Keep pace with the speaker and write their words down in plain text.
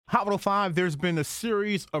Hot 105, there's been a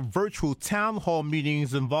series of virtual town hall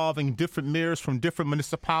meetings involving different mayors from different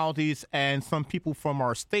municipalities and some people from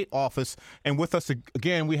our state office. And with us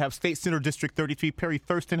again, we have State Senator District 33, Perry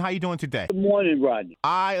Thurston. How are you doing today? Good morning, Rodney.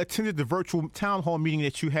 I attended the virtual town hall meeting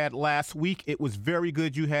that you had last week. It was very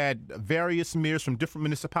good. You had various mayors from different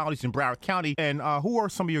municipalities in Broward County. And who are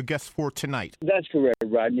some of your guests for tonight? That's correct,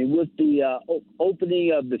 Rodney. With the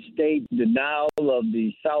opening of the state, denial of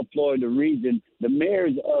the South Florida region, the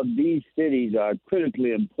mayors of these cities are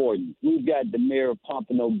critically important. We've got the mayor of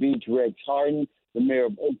Pompano Beach, Rex Harden, the mayor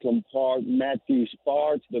of Oakland Park, Matthew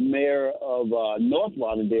Sparks, the mayor of North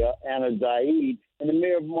Lauderdale, Anna Zaid, and the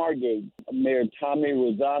mayor of Margate, Mayor Tommy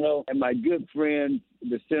Rosano, and my good friend,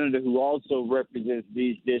 the senator who also represents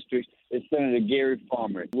these districts, is Senator Gary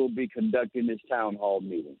Farmer. We'll be conducting this town hall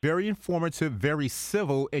meeting. Very informative, very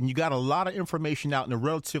civil, and you got a lot of information out in a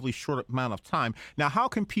relatively short amount of time. Now, how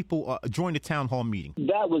can people join the town hall meeting?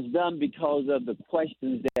 That was done because of the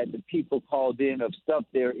questions that the people called in of stuff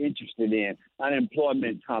they're interested in,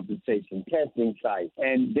 unemployment compensation, testing sites.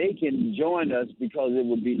 And they can join us because it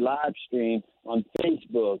will be live streamed on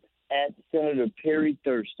Facebook at Senator Perry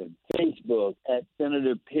Thurston. Facebook at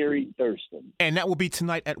Senator Perry Thurston. And that will be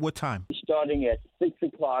tonight at what time? Starting at 6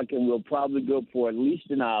 o'clock, and we'll probably go for at least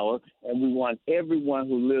an hour. And we want everyone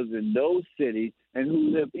who lives in those cities and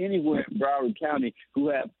who live anywhere in Broward County who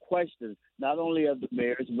have questions, not only of the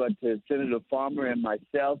mayors, but to Senator Farmer and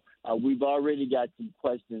myself. We've already got some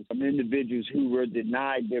questions from individuals who were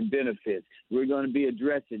denied their benefits. We're going to be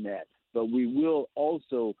addressing that. But we will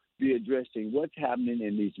also be addressing what's happening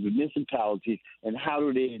in these municipalities and how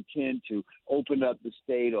do they intend to open up the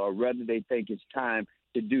state, or whether they think it's time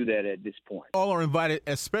to do that at this point. All are invited,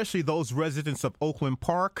 especially those residents of Oakland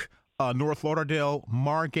Park, North Lauderdale,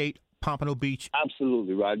 Margate, Pompano Beach.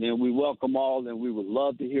 Absolutely, Rodney. And we welcome all, and we would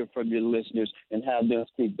love to hear from your listeners and have them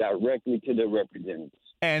speak directly to their representatives.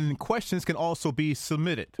 And questions can also be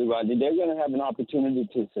submitted. Rodney, they're going to have an opportunity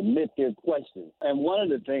to submit their questions. And one of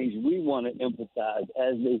the things we want to emphasize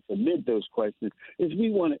as they submit those questions is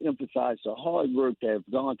we want to emphasize the hard work that have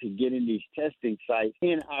gone to getting these testing sites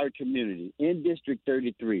in our community, in District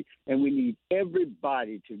 33. And we need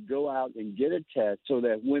everybody to go out and get a test so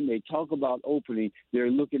that when they talk about opening,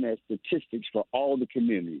 they're looking at statistics for all the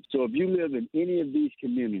communities. So if you live in any of these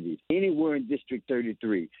communities, anywhere in District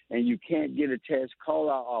 33, and you can't get a test,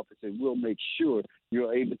 call our office and we'll make sure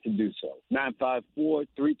you're able to do so.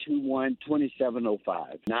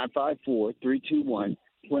 954-321-2705.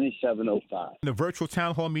 954-321-2705. The virtual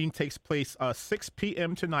town hall meeting takes place 6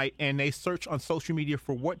 p.m. tonight, and they search on social media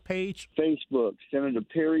for what page? Facebook, Senator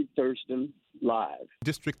Perry Thurston Live.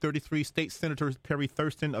 District 33 State Senator Perry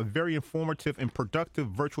Thurston, a very informative and productive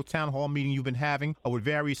virtual town hall meeting you've been having with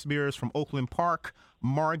various mayors from Oakland Park,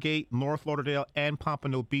 Margate, North Lauderdale, and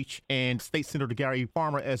Pompano Beach, and State Senator Gary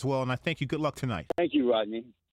Farmer as well. And I thank you. Good luck tonight. Thank you, Rodney.